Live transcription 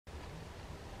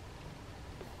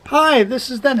Hi, this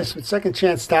is Dennis with Second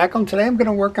Chance Tackle, and today I'm going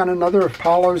to work on another of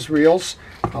Paulo's reels.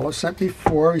 Paulo sent me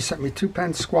four. He sent me two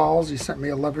Penn Squalls, he sent me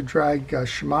a lever drag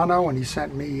Shimano, and he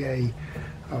sent me a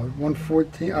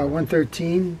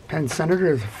 113 Penn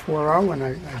Senator, the 4.0, and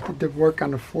I did the work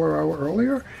on the 4.0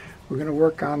 earlier. We're going to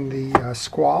work on the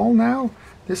Squall now.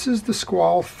 This is the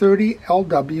Squall 30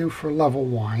 LW for level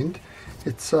wind.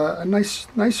 It's a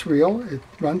nice reel. It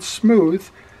runs smooth.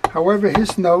 However,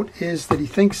 his note is that he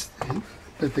thinks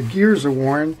that the gears are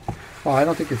worn. Well, I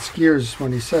don't think it's gears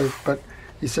when he says it, but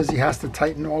he says he has to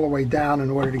tighten all the way down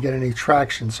in order to get any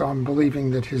traction. So I'm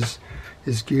believing that his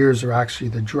gears are actually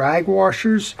the drag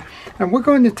washers. And we're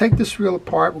going to take this reel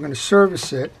apart. We're going to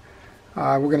service it.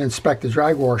 We're going to inspect the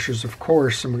drag washers, of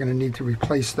course, and we're going to need to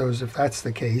replace those if that's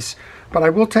the case. But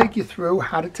I will take you through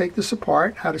how to take this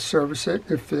apart, how to service it.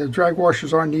 If the drag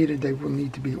washers are needed, they will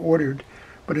need to be ordered.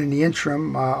 But in the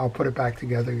interim, I'll put it back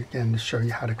together again to show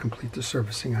you how to complete the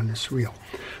servicing on this reel.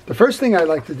 The first thing I'd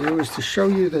like to do is to show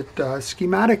you that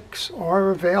schematics are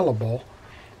available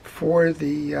for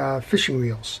the fishing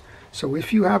reels. So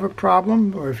if you have a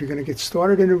problem, or if you're going to get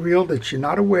started in a reel that you're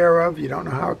not aware of, you don't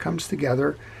know how it comes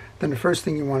together, then the first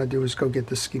thing you want to do is go get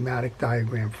the schematic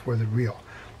diagram for the reel.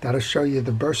 That'll show you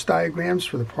the burst diagrams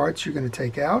for the parts you're going to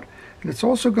take out. And it's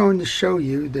also going to show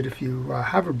you that if you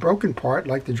have a broken part,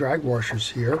 like the drag washers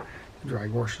here, the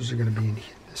drag washers are going to be in the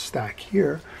stack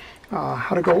here,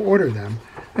 how to go order them.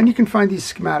 And you can find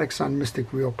these schematics on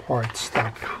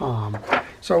mysticreelparts.com.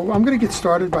 So I'm going to get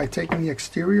started by taking the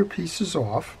exterior pieces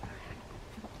off.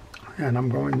 And I'm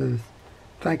going to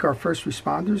thank our first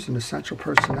responders and essential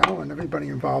personnel and everybody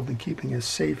involved in keeping us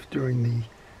safe during the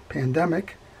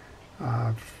pandemic.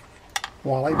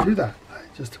 While I do that, I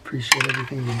just appreciate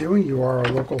everything you're doing. You are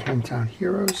our local hometown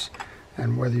heroes,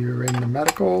 and whether you're in the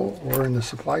medical or in the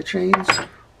supply chains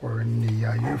or in the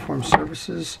uniform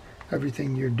services,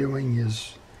 everything you're doing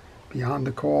is beyond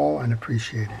the call and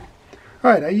appreciated.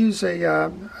 All right, I use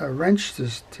a wrench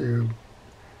to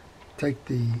take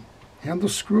the handle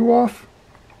screw off,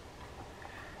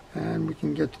 and we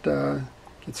can get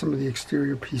some of the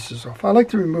exterior pieces off. I like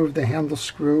to remove the handle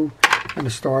screw and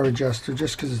the star adjuster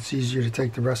just because it's easier to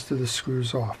take the rest of the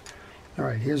screws off. All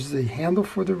right, here's the handle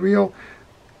for the reel.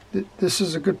 This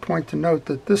is a good point to note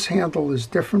that this handle is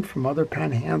different from other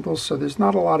Penn handles, so there's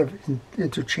not a lot of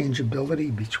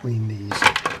interchangeability between these.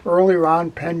 Earlier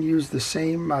on, Penn used the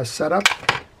same setup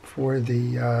for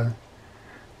the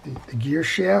gear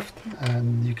shaft,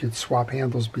 and you could swap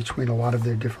handles between a lot of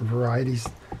their different varieties.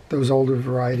 Those older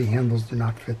variety handles do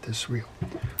not fit this reel.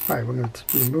 All right, we're going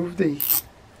to remove the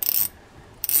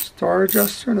star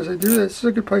adjuster, and as I do this is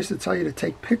a good place to tell you to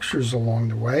take pictures along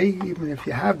the way, even if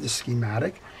you have the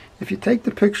schematic. If you take the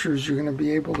pictures, you're going to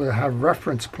be able to have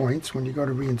reference points when you go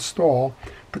to reinstall,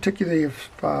 particularly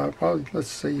if, well, let's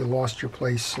say you lost your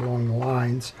place along the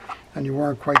lines and you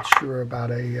weren't quite sure about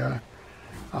an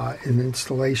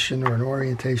installation or an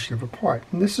orientation of a part.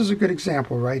 And this is a good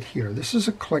example right here. This is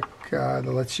a click that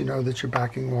lets you know that you're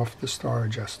backing off the star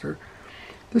adjuster.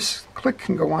 This click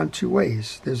can go on two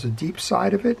ways. There's a deep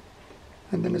side of it,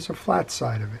 and then there's a flat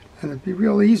side of it. And it'd be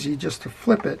real easy just to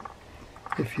flip it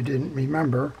if you didn't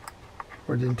remember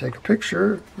or didn't take a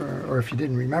picture, or if you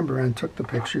didn't remember and took the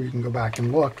picture, you can go back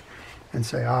and look and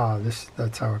say,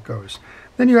 that's how it goes.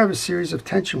 Then you have a series of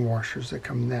tension washers that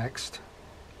come next.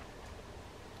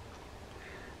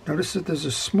 Notice that there's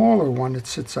a smaller one that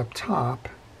sits up top,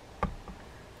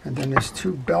 and then there's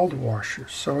two belt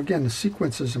washers. So again, the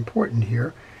sequence is important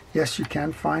here. Yes, you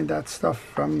can find that stuff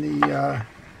from the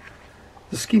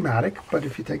schematic, but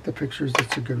if you take the pictures,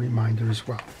 it's a good reminder as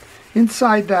well.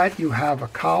 Inside that, you have a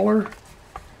collar,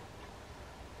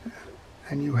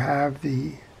 and you have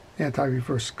the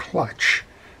anti-reverse clutch.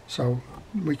 So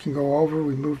we can go over.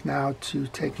 We move now to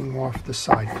taking off the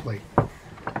side plate.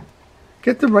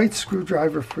 Get the right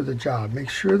screwdriver for the job. Make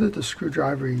sure that the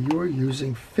screwdriver you are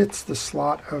using fits the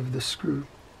slot of the screw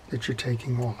that you're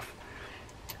taking off.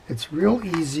 It's real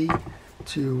easy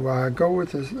to go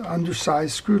with an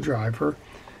undersized screwdriver,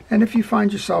 and if you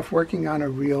find yourself working on a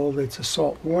reel that's a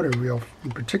saltwater reel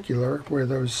in particular, where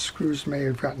those screws may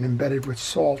have gotten embedded with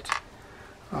salt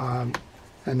and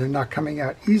they're not coming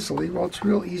out easily, well, it's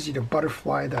real easy to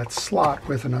butterfly that slot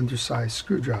with an undersized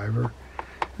screwdriver,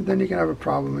 and then you can have a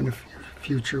problem in the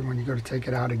future when you go to take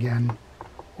it out again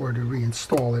or to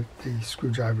reinstall it. The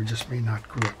screwdriver just may not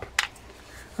grip.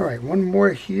 All right, one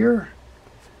more here,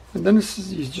 and then this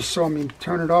is, you just saw me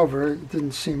turn it over. It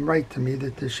didn't seem right to me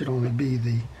that there should only be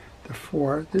the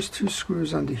four. There's two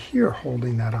screws under here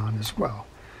holding that on as well.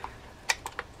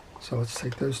 So let's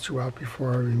take those two out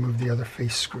before I remove the other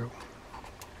face screw.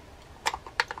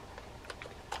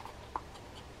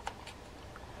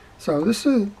 So this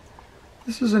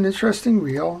is an interesting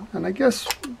reel, and I guess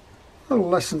little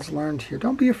lessons learned here.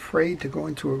 Don't be afraid to go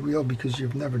into a reel because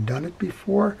you've never done it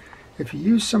before. If you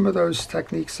use some of those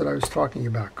techniques that I was talking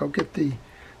about, go get the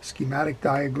schematic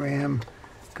diagram,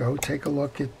 go take a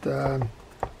look at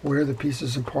where the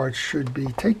pieces and parts should be.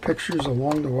 Take pictures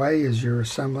along the way as you're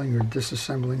assembling or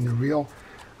disassembling the reel.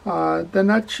 Then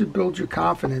that should build your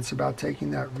confidence about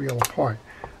taking that reel apart.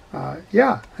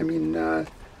 Yeah, I mean,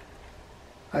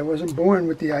 I wasn't born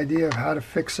with the idea of how to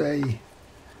fix a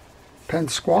Penn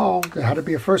Squall. There had to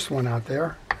be a first one out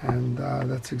there, and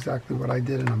that's exactly what I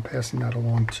did, and I'm passing that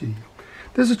along to you.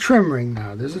 There's a trim ring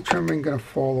now. There's a trim ring going to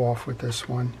fall off with this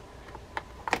one.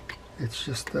 It's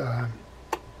just, well,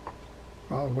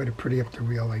 a way to pretty up the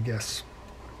reel, I guess.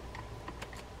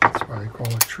 That's why I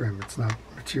call it trim. It's not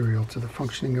material to the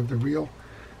functioning of the reel,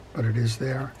 but it is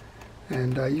there.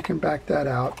 And you can back that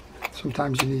out.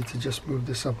 Sometimes you need to just move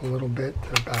this up a little bit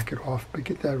to back it off, but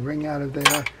get that ring out of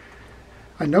there.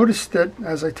 I noticed that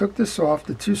as I took this off,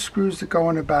 the two screws that go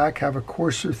in the back have a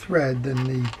coarser thread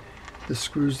than the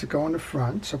screws that go in the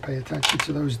front, so pay attention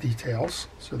to those details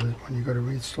so that when you go to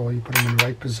reinstall, you put them in the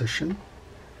right position.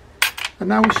 And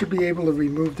now we should be able to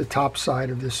remove the top side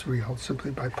of this reel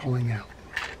simply by pulling out.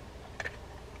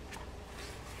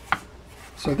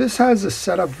 So this has a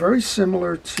setup very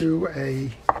similar to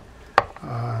a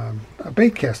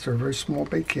bait caster, a very small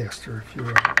bait caster, if you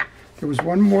will. There was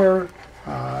one more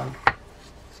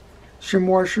shim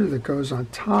washer that goes on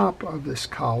top of this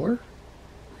collar.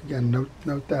 Again,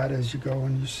 note that as you go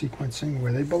and you're sequencing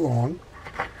where they belong.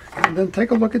 And then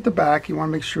take a look at the back. You want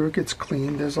to make sure it gets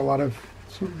cleaned. There's a lot of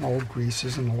some old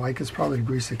greases and the like. It's probably the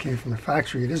grease that came from the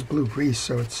factory. It is blue grease,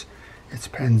 so it's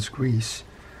Penn's grease.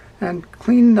 And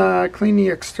clean the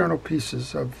external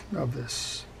pieces of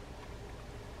this.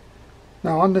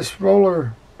 Now on this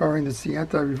roller bearing that's the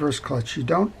anti-reverse clutch, you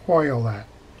don't oil that.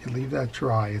 You leave that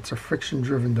dry. It's a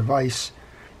friction-driven device.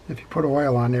 If you put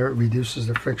oil on there, it reduces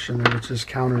the friction, which is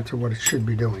counter to what it should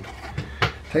be doing.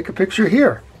 Take a picture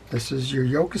here. This is your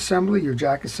yoke assembly, your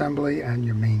jack assembly, and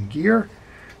your main gear.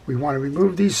 We want to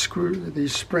remove these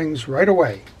springs right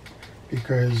away,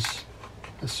 because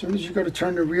as soon as you go to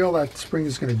turn the reel, that spring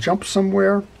is going to jump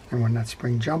somewhere, and when that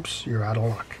spring jumps, you're out of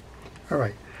luck. All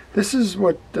right, this is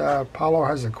what Paulo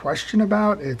has a question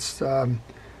about. It's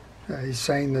he's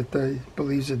saying that he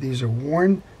believes that these are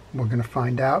worn. We're going to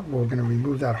find out. We're going to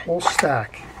remove that whole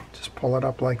stack. Just pull it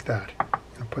up like that.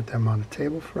 I'll put them on the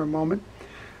table for a moment.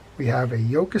 We have a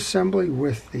yoke assembly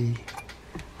with the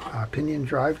pinion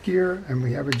drive gear, and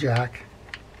we have a jack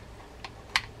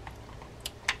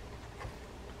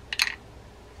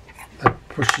that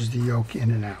pushes the yoke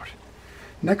in and out.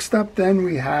 Next up then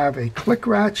we have a click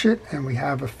ratchet, and we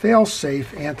have a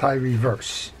fail-safe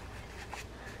anti-reverse.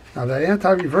 Now that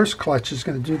anti-reverse clutch is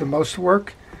going to do the most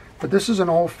work, but this is an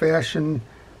old-fashioned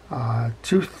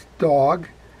tooth dog,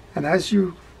 and as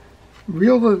you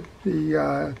reel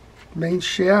the main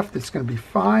shaft, it's going to be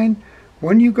fine.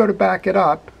 When you go to back it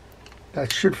up,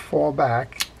 that should fall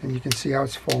back, and you can see how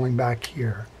it's falling back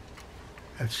here.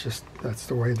 That's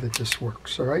the way that this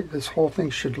works. All right, this whole thing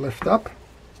should lift up.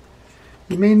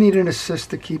 You may need an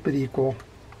assist to keep it equal.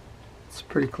 It's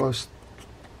pretty close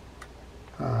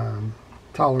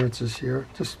tolerances here.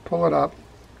 Just pull it up.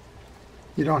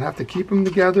 You don't have to keep them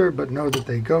together, but know that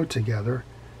they go together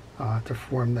to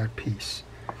form that piece.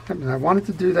 And I wanted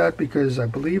to do that because I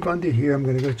believe under here, I'm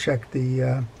going to go check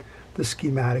the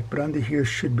schematic, but under here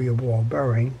should be a ball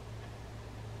bearing.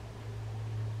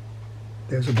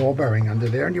 There's a ball bearing under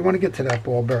there, and you want to get to that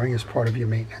ball bearing as part of your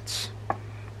maintenance. All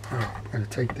right, I'm going to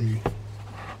take the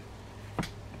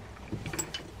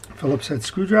Phillips head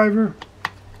screwdriver.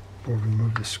 We'll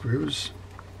remove the screws.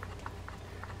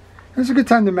 It's a good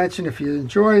time to mention, if you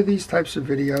enjoy these types of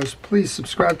videos, please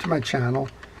subscribe to my channel.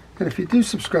 And if you do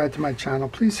subscribe to my channel,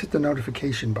 please hit the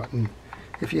notification button.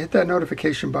 If you hit that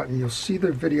notification button, you'll see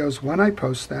the videos when I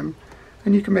post them,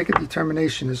 and you can make a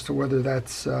determination as to whether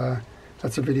that's a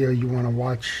video you want to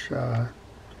watch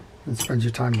and spend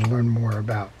your time to learn more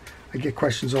about. I get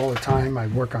questions all the time. I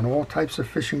work on all types of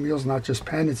fishing reels, not just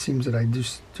Penn. It seems that I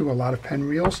do a lot of Penn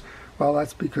reels. Well,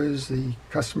 that's because the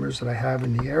customers that I have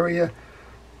in the area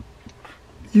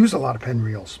use a lot of Penn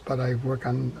reels, but I work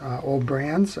on all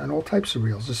brands and all types of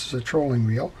reels. This is a trolling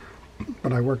reel,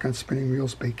 but I work on spinning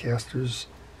reels, bait casters,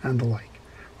 and the like.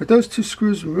 With those two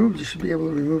screws removed, you should be able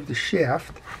to remove the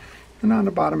shaft, and on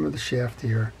the bottom of the shaft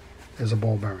here, there's a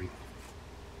ball bearing.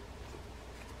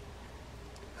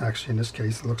 Actually, in this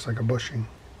case, it looks like a bushing.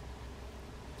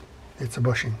 It's a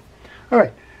bushing. All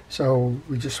right, so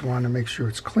we just want to make sure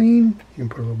it's clean. You can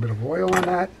put a little bit of oil on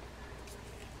that.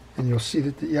 And you'll see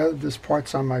that this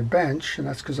part's on my bench, and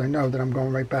that's because I know that I'm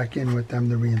going right back in with them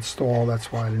to reinstall.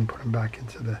 That's why I didn't put them back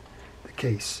into the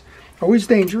case. Always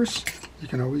dangerous. You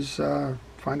can always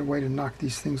find a way to knock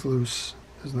these things loose.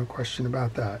 There's no question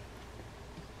about that.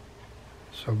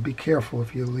 So be careful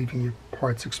if you're leaving your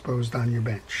parts exposed on your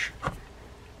bench.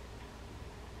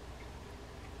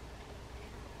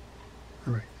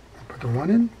 All right, I'll put the one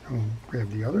in, and we'll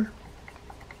grab the other.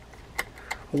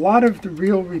 A lot of the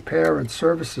reel repair and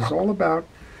service is all about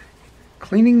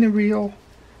cleaning the reel,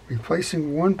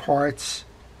 replacing worn parts,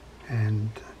 and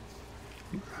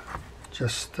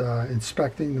just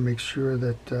inspecting to make sure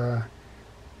that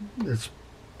it's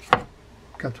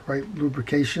got the right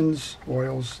lubrications,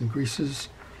 oils, and greases,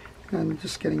 and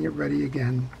just getting it ready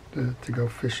again to go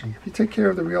fishing. If you take care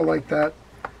of the reel like that,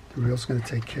 the reel's going to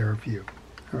take care of you.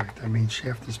 All right, that main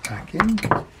shaft is back in.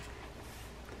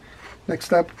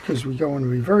 Next up, because we go in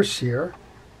reverse here,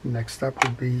 the next step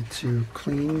would be to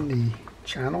clean the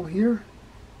channel here.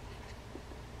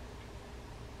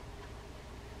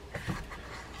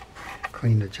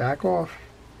 Clean the jack off.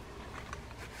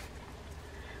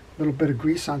 A little bit of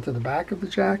grease onto the back of the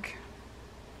jack.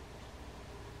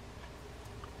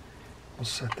 We'll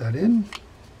set that in.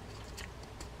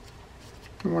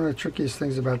 And one of the trickiest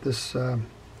things about this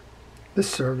this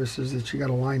service is that you got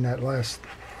to line that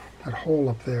hole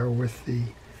up there with the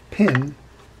pin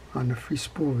on the free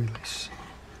spool release.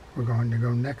 We're going to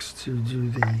go next to do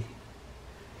the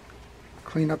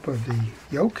cleanup of the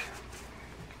yoke.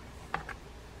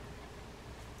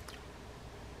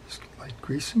 Just light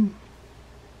greasing.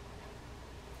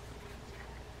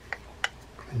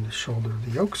 Clean the shoulder of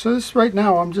the yoke. So this right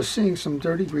now I'm just seeing some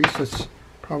dirty grease. That's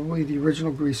probably the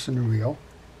original grease in the reel.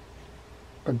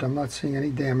 But I'm not seeing any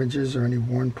damages or any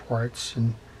worn parts.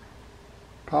 And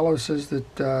Paulo says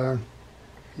that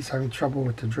he's having trouble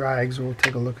with the drags. We'll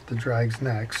take a look at the drags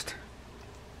next.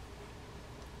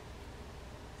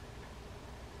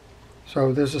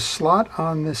 So there's a slot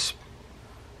on this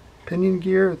pinion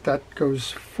gear that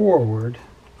goes forward,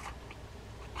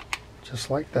 just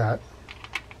like that.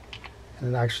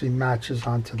 And it actually matches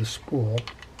onto the spool,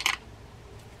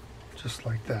 just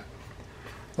like that.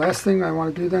 Last thing I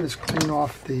want to do then is clean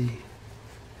off the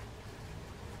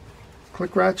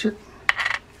click ratchet.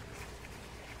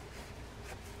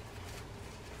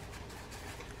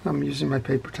 I'm using my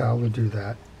paper towel to do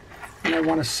that. And I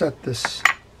want to set this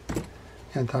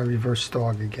anti-reverse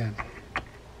dog again.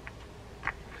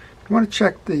 You want to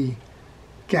check the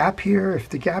gap here. If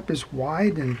the gap is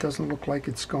wide and it doesn't look like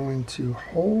it's going to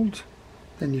hold,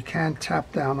 then you can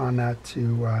tap down on that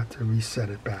to reset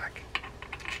it back.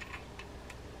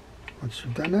 Once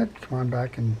you've done that, come on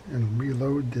back and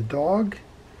reload the dog.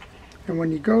 And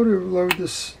when you go to load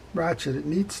this ratchet, it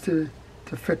needs to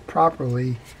fit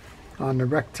properly on the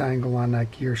rectangle on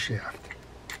that gear shaft.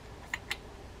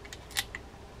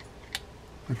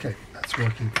 Okay, that's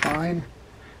working fine.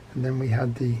 And then we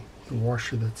had the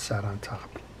washer that sat on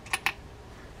top.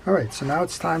 All right, so now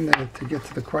it's time to get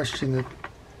to the question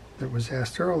that was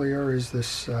asked earlier. Is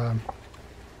this, are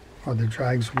the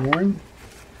drags worn,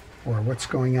 or what's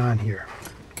going on here?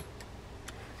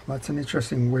 Well, that's an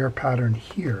interesting wear pattern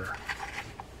here.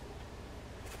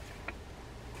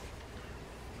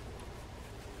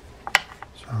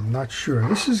 So I'm not sure.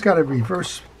 This has got a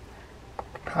reverse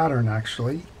pattern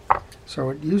actually. So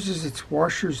it uses its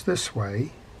washers this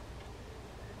way.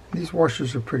 These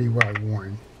washers are pretty well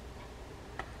worn.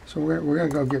 So we're going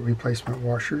to go get replacement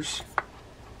washers.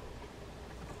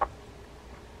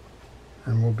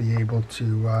 And we'll be able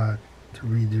to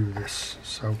redo this.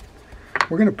 So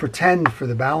we're going to pretend for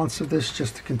the balance of this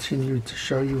just to continue to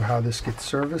show you how this gets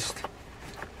serviced.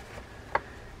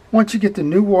 Once you get the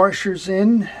new washers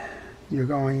in, you're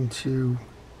going to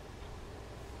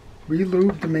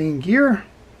re-lube the main gear.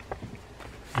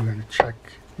 You're going to check,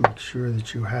 make sure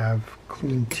that you have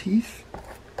clean teeth.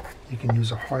 You can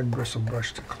use a hard bristle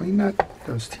brush to clean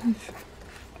those teeth.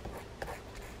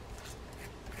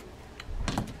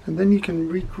 And then you can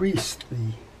re-grease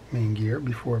the main gear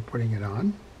before putting it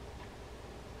on.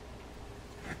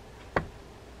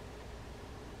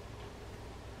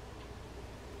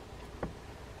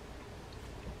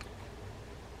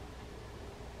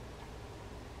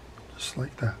 Just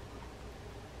like that.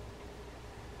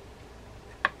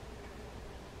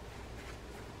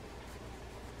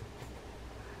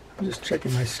 I'm just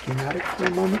checking my schematic for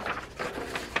a moment.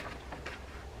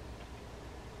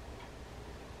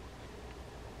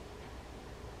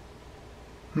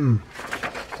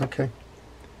 Okay.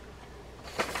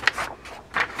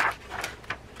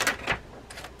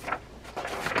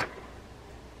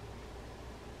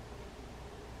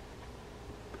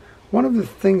 one of the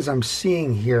things I'm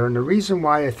seeing here, and the reason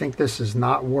why I think this is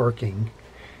not working,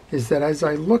 is that as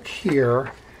I look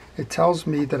here, it tells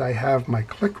me that I have my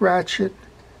click ratchet,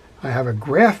 I have a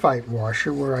graphite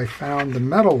washer where I found the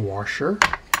metal washer,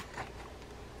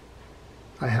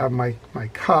 I have my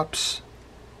cups,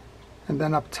 and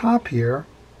then up top here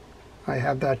I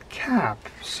have that cap.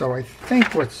 So I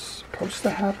think what's supposed to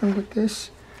happen with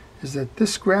this is that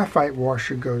this graphite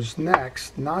washer goes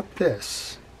next, not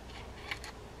this.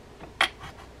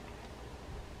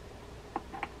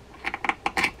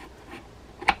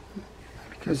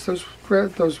 Because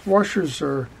those washers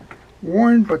are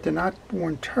worn, but they're not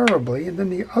worn terribly. And then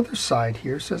the other side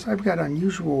here says I've got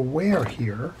unusual wear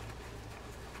here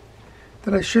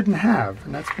that I shouldn't have,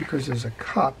 and that's because there's a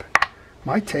cup.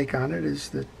 My take on it is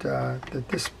that that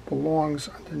this belongs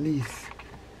underneath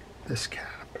this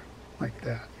cap, like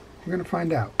that. We're going to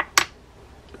find out.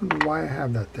 Don't know why I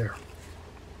have that there.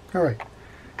 All right.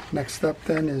 Next up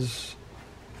then is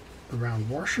the round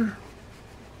washer.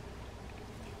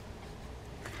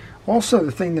 Also,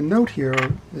 the thing to note here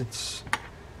that's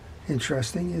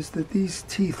interesting is that these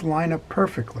teeth line up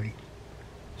perfectly.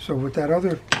 So with that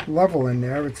other level in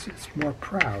there, it's more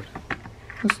proud.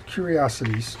 Just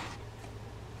curiosities.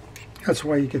 That's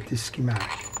why you get this schematic.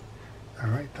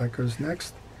 All right, that goes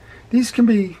next. These can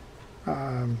be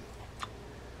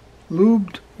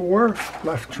lubed or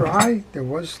left dry. There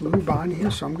was lube on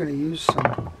here, so I'm going to use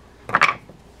some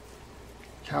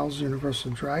Cal's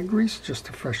Universal Drag Grease just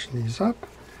to freshen these up.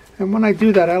 And when I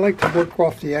do that, I like to work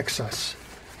off the excess.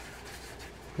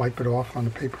 Wipe it off on a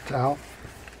paper towel.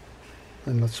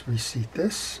 Then let's reseat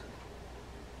this.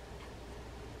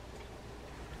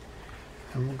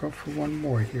 And we'll go for one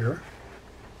more here.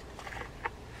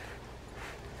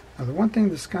 Now the one thing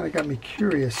that's kind of got me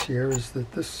curious here is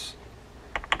that this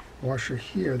washer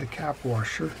here, the cap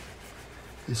washer,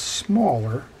 is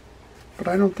smaller, but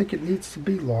I don't think it needs to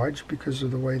be large because of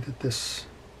the way that this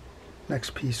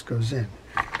next piece goes in.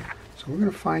 So we're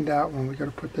going to find out when we got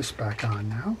to put this back on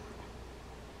now.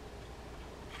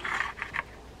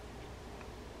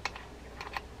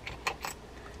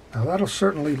 Now that'll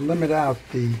certainly limit out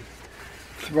the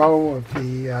throw of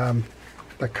the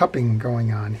cupping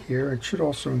going on here. It should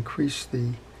also increase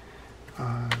the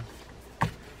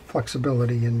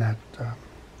flexibility in that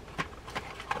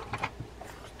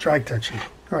drag tension.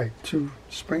 All right, 2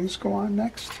 springs go on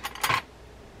next.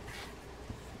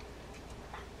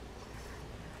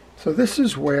 So this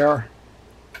is where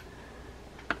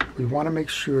we want to make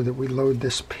sure that we load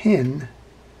this pin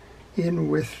in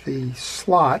with the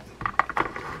slot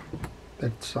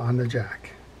that's on the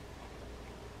jack.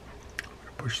 I'm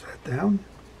going to push that down.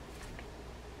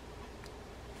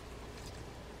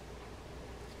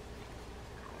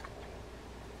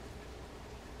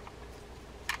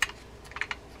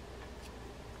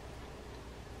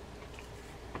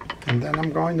 And then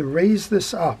I'm going to raise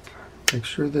this up. Make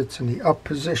sure that it's in the up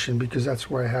position because that's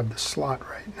where I have the slot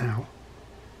right now.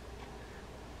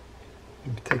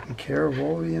 We've taken care of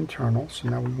all the internals, so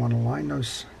now we want to line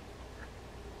those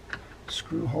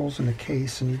screw holes in the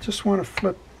case, and you just want to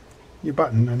flip your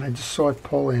button, and I just saw it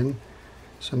pull in,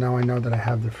 so now I know that I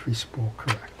have the free spool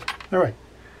correct. All right.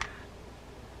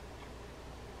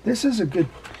 This is a good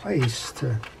place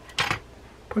to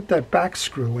put that back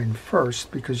screw in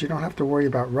first because you don't have to worry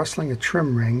about rustling a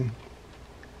trim ring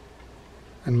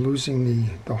and losing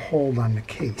the hold on the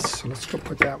case. So let's go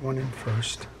put that one in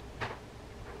first.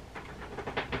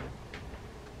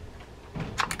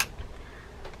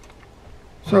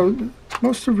 So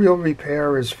most of real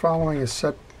repair is following a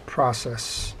set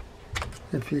process.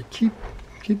 If you keep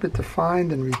it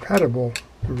defined and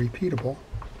repeatable,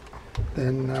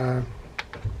 then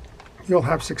you'll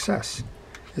have success.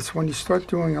 It's when you start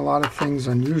doing a lot of things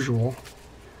unusual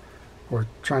or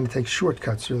trying to take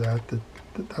shortcuts or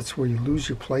that's where you lose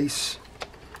your place,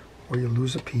 or you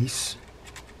lose a piece,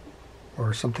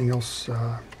 or something else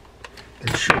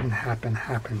that shouldn't happen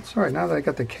happens. All right, now that I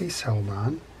got the case held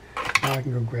on, now I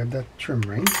can go grab that trim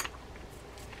ring.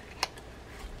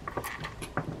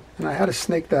 And I had to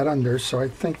snake that under, so I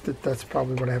think that that's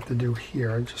probably what I have to do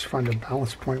here. I just find a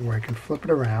balance point where I can flip it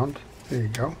around. There you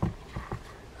go.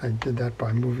 I did that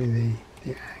by moving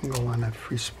the angle on that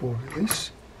free spool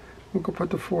release. We'll go put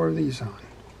the 4 of these on.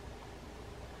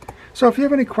 So if you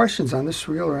have any questions on this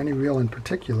reel or any reel in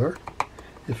particular,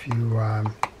 if you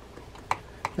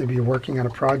maybe you're working on a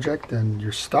project and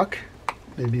you're stuck,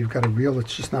 maybe you've got a reel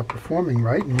that's just not performing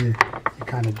right, and you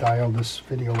kind of dial this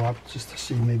video up just to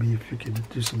see maybe if you could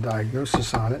do some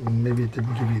diagnosis on it, and maybe it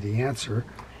didn't give you the answer.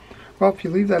 Well, if you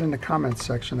leave that in the comments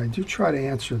section, I do try to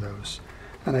answer those.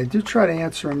 And I do try to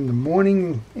answer them the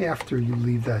morning after you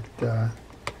leave that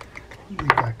leave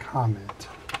that comment.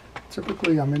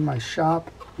 Typically I'm in my shop.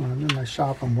 When I'm in my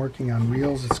shop I'm working on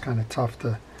reels. It's kind of tough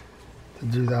to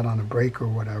do that on a break or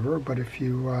whatever, but if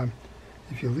you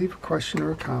leave a question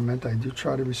or a comment, I do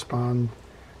try to respond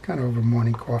kind of over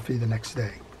morning coffee the next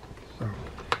day. So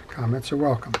comments are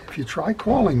welcome. If you try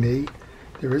calling me,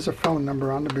 there is a phone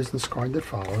number on the business card that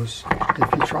follows.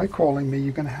 If you try calling me,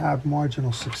 you're going to have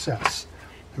marginal success.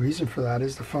 The reason for that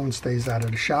is the phone stays out of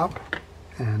the shop,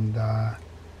 and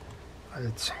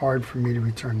it's hard for me to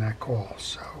return that call.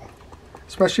 So,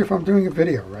 especially if I'm doing a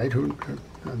video, right? I'm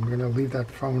going to leave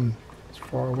that phone as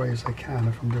far away as I can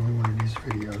if I'm doing one of these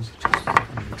videos. It just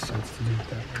doesn't make sense to do it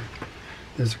that way.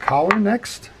 There's a collar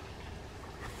next.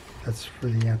 That's for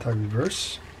the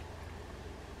anti-reverse.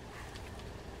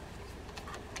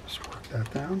 Just work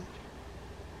that down.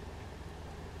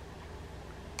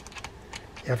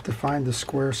 You have to find the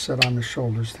square set on the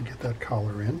shoulders to get that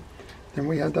collar in. Then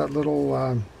we had that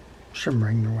little shim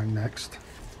ring that went next.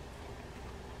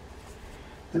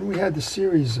 Then we had the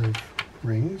series of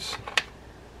rings.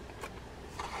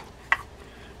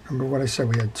 Remember what I said,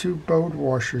 we had two bowed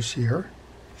washers here.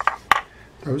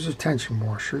 Those are tension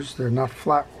washers. They're not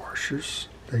flat washers.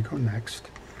 They go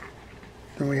next.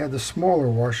 Then we had the smaller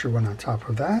washer went on top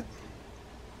of that.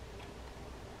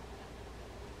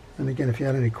 And again, if you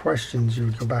had any questions, you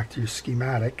would go back to your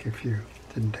schematic. If you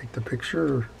didn't take the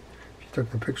picture, or if you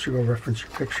took the picture, go reference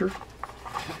your picture.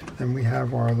 Then we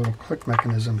have our little click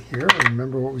mechanism here.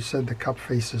 Remember what we said, the cup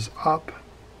faces up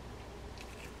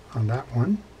on that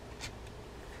one.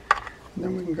 And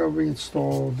then we can go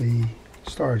reinstall the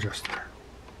star adjuster.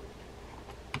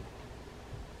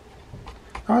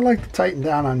 Now I like to tighten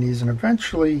down on these, and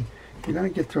eventually you're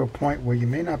going to get to a point where you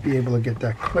may not be able to get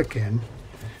that click in.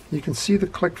 You can see the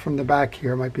click from the back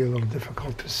here. It might be a little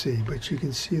difficult to see, but you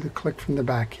can see the click from the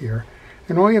back here.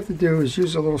 And all you have to do is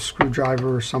use a little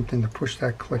screwdriver or something to push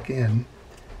that click in.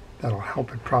 That'll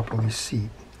help it properly seat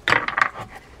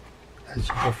as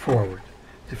you go forward.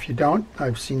 If you don't,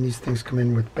 I've seen these things come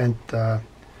in with bent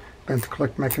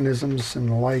click mechanisms and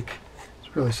the like.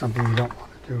 It's really something you don't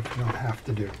want to do if you don't have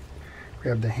to do.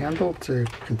 Grab the handle to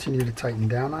continue to tighten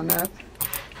down on that.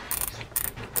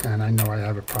 And I know I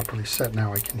have it properly set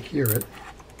now, I can hear it.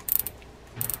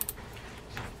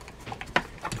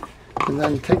 And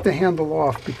then take the handle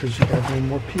off because you have one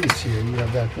more piece here. You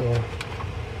have that little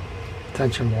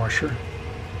tension washer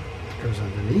that goes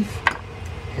underneath.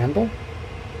 Handle.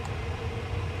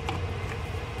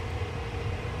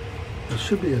 There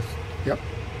should be a, yep,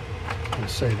 I'm going to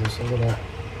say there's a little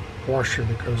washer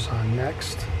that goes on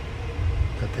next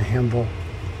that the handle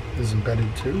is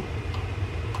embedded to.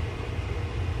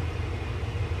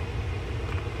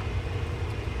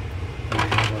 Then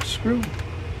we have our screw.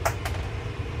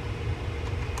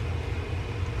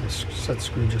 The set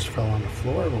screw just fell on the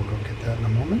floor. We'll go get that in a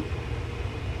moment.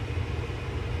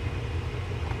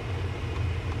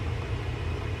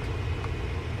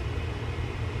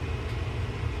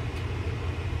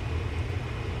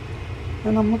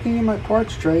 And I'm looking at my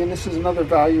parts tray, and this is another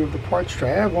value of the parts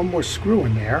tray. I have one more screw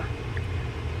in there.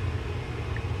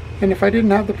 And if I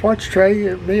didn't have the parts tray,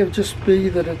 it may have just be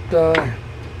that it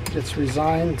gets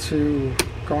resigned to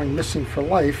going missing for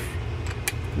life.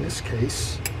 In this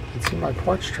case, it's in my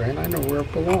parts tray, and I know where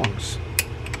it belongs.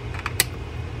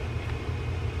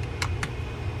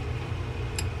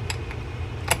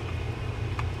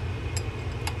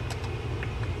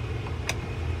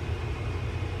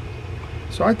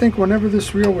 So I think whenever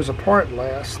this reel was apart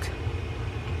last,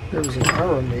 there was an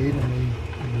error made in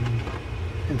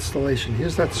the installation.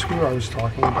 Here's that screw I was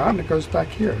talking about, and it goes back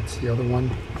here. It's the other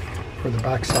one for the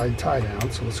backside tie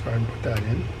down, so let's go ahead and put that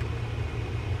in.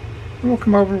 And we'll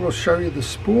come over, we'll show you the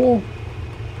spool,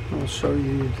 and we'll show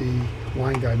you the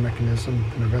line guide mechanism,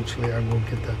 and eventually I will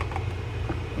get that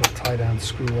little tie down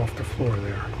screw off the floor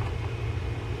there.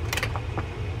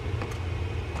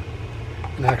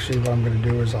 And actually what I'm going to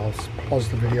do is I'll pause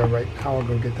the video right now. I'll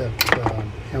go get that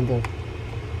handle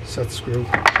set screw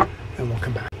and we'll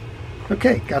come back.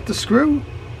 Okay, got the screw.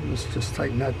 Let's just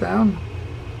tighten that down.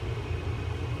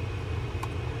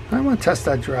 I want to test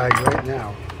that drag right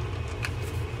now.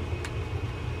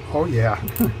 Oh yeah.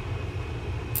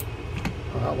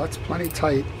 Well, that's plenty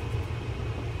tight.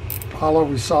 Apollo,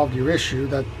 we solved your issue.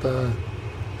 That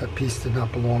piece did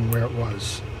not belong where it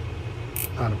was.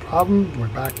 Not a problem. We're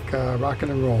back rocking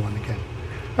and rolling again.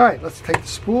 All right, let's take the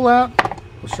spool out.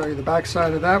 We'll show you the back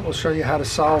side of that. We'll show you how to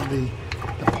solve the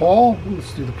pawl.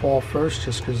 Let's do the pawl first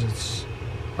just because it's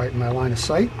right in my line of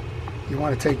sight. You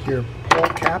want to take your pawl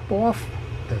cap off.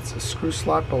 That's a screw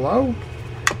slot below.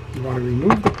 You want to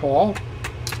remove the pawl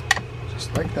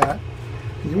just like that.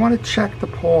 And you want to check the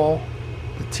pawl,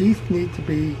 The teeth need to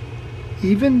be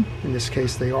even. In this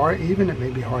case they are even. It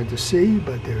may be hard to see,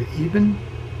 but they're even,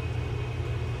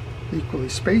 equally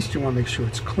spaced. You want to make sure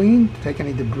it's clean. Take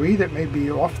any debris that may be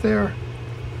off there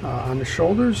on the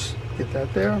shoulders, get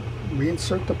that there.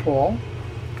 Reinsert the pawl.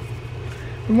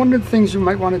 And one of the things you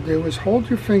might want to do is hold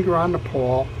your finger on the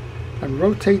pawl and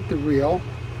rotate the reel,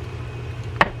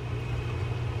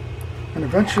 and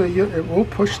eventually it will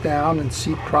push down and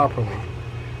seat properly.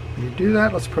 When you do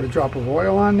that, let's put a drop of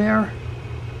oil on there.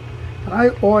 And I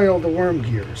oil the worm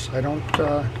gears. I don't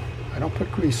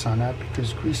put grease on that,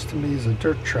 because grease to me is a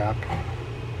dirt trap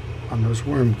on those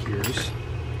worm gears.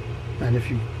 And if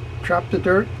you trap the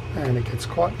dirt and it gets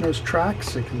caught in those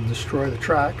tracks, it can destroy the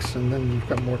tracks, and then you've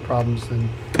got more problems than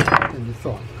you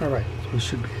thought. Alright, so we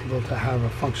should be able to have a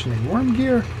functioning worm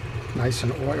gear, nice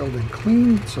and oiled and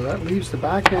clean. So that leaves the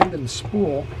back end and the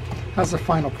spool as the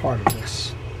final part of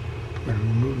this. I'm going to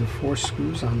remove the 4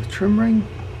 screws on the trim ring.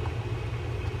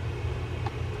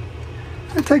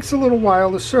 It takes a little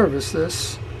while to service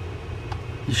this.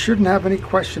 You shouldn't have any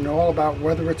question at all about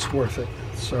whether it's worth it.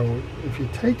 So if you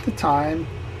take the time,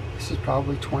 this is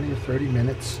probably 20 or 30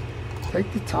 minutes,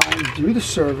 take the time, do the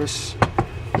service.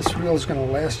 This reel is going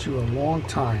to last you a long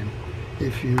time.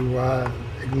 If you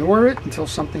ignore it until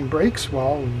something breaks,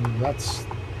 well, that's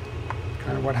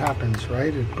kind of what happens,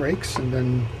 right? It breaks, and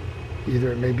then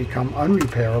either it may become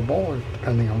unrepairable,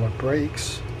 depending on what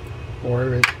breaks,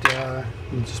 or it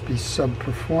will just be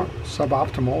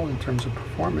suboptimal in terms of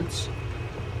performance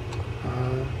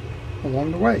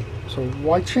along the way. So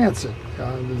why chance it?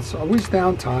 There's always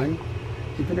downtime.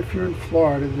 Even if you're in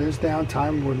Florida, there's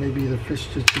downtime where maybe the fish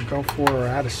that you go for are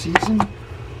out of season,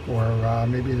 or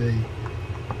maybe the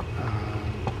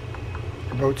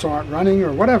boats aren't running,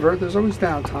 or whatever. There's always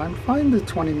downtime. Find the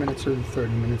 20 minutes or the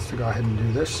 30 minutes to go ahead and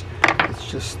do this. It's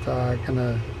just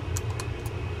gonna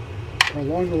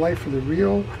prolong the life of the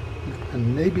reel,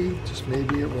 and maybe, just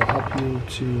maybe, it will help you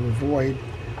to avoid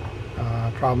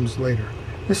problems later.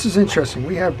 This is interesting.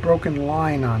 We have broken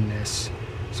line on this,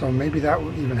 so maybe that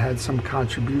even had some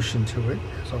contribution to it.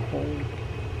 There's a whole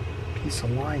piece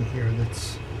of line here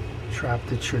that's trapped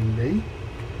that shouldn't be,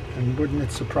 and wouldn't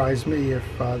it surprise me if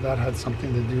that had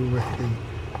something to do with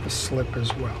the slip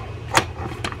as well. So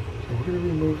we're going to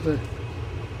remove the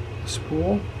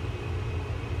spool.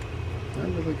 That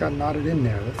really got knotted in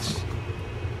there. That's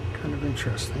kind of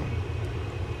interesting.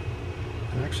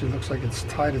 It actually looks like it's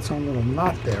tied its own little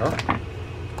knot there.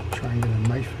 Try and get a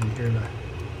knife in here to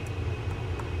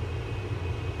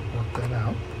work that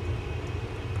out.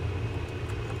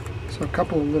 So a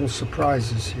couple of little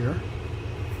surprises here.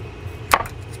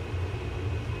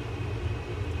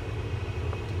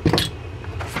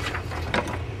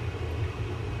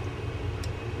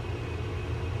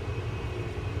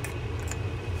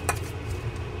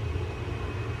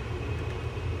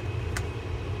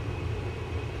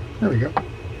 There we go.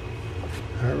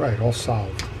 All right, all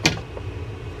solved.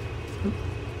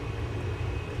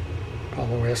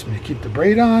 Paulo asked me to keep the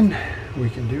braid on. We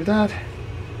can do that.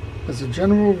 As a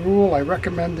general rule, I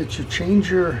recommend that you change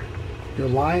your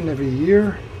line every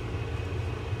year.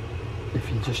 If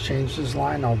you just change this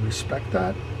line, I'll respect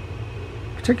that.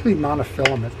 Particularly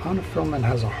monofilament. Monofilament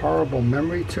has a horrible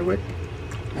memory to it,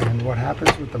 and what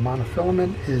happens with the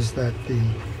monofilament is that the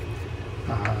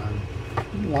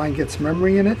line gets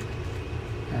memory in it,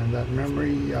 and that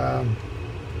memory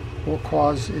will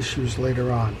cause issues later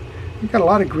on. You've got a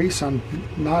lot of grease on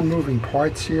non-moving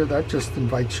parts here. That just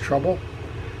invites trouble.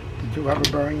 You do have a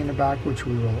bearing in the back, which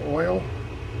we will oil.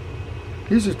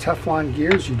 These are Teflon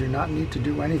gears. You do not need to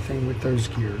do anything with those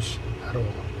gears at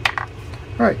all.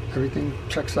 All right, everything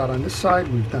checks out on this side.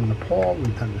 We've done the pawl,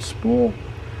 we've done the spool.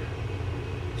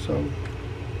 So you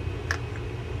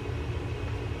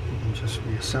can just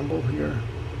reassemble here.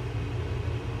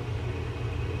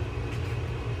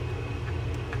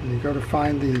 When you go to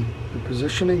find the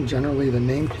positioning, generally the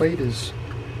nameplate is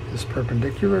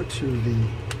perpendicular to the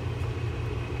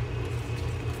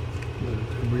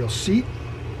reel seat.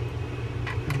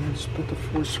 And then just put the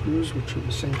 4 screws, which are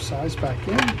the same size, back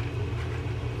in.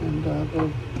 And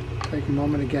we'll take a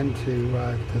moment again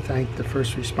to thank the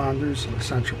first responders and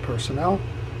essential personnel.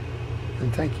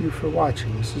 And thank you for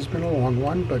watching. This has been a long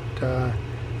one, but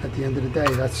at the end of the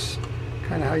day, that's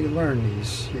kind of how you learn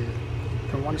these.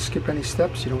 You don't want to skip any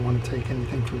steps. You don't want to take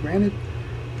anything for granted.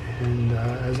 And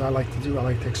as I like to do, I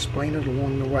like to explain it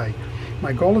along the way.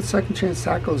 My goal at Second Chance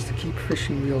Tackle is to keep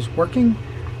fishing reels working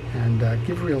and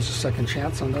give reels a second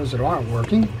chance on those that aren't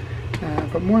working.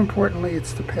 But more importantly,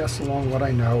 it's to pass along what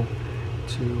I know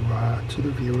to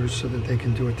the viewers so that they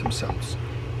can do it themselves.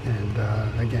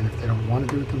 And again, if they don't want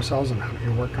to do it themselves, I'm happy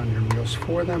to work on your reels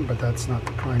for them, but that's not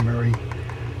the primary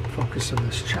focus of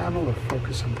this channel. The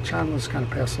focus of the channel is kind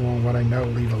of pass along what I know,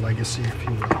 leave a legacy, if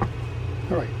you will.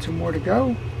 All right, 2 more to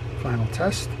go. Final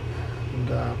test,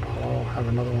 and I'll have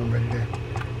another one ready to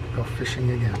go fishing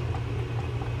again.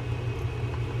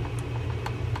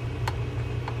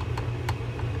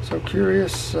 So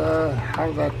curious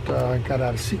how that got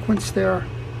out of sequence there,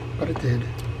 but it did,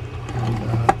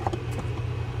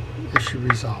 and issue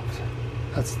resolved.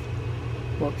 That's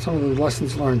well, some of the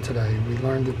lessons learned today. We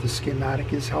learned that the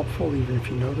schematic is helpful even if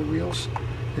you know the reels.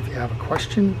 If you have a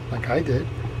question, like I did,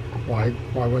 why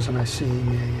wasn't I seeing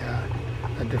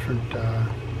a different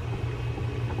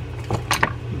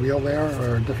reel there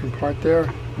or a different part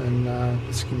there, then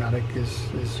the schematic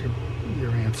is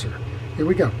your answer. Here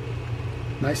we go.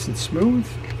 Nice and smooth,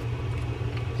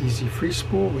 easy free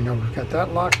spool. We know we've got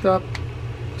that locked up.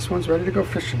 This one's ready to go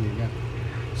fishing again.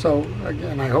 So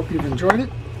again, I hope you've enjoyed it.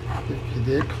 If you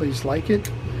did, please like it.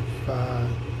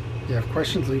 If you have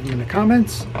questions, leave them in the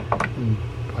comments. And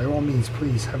by all means,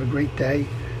 please have a great day.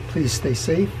 Please stay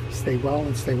safe, stay well,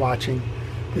 and stay watching.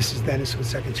 This is Dennis with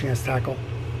Second Chance Tackle.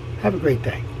 Have a great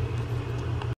day.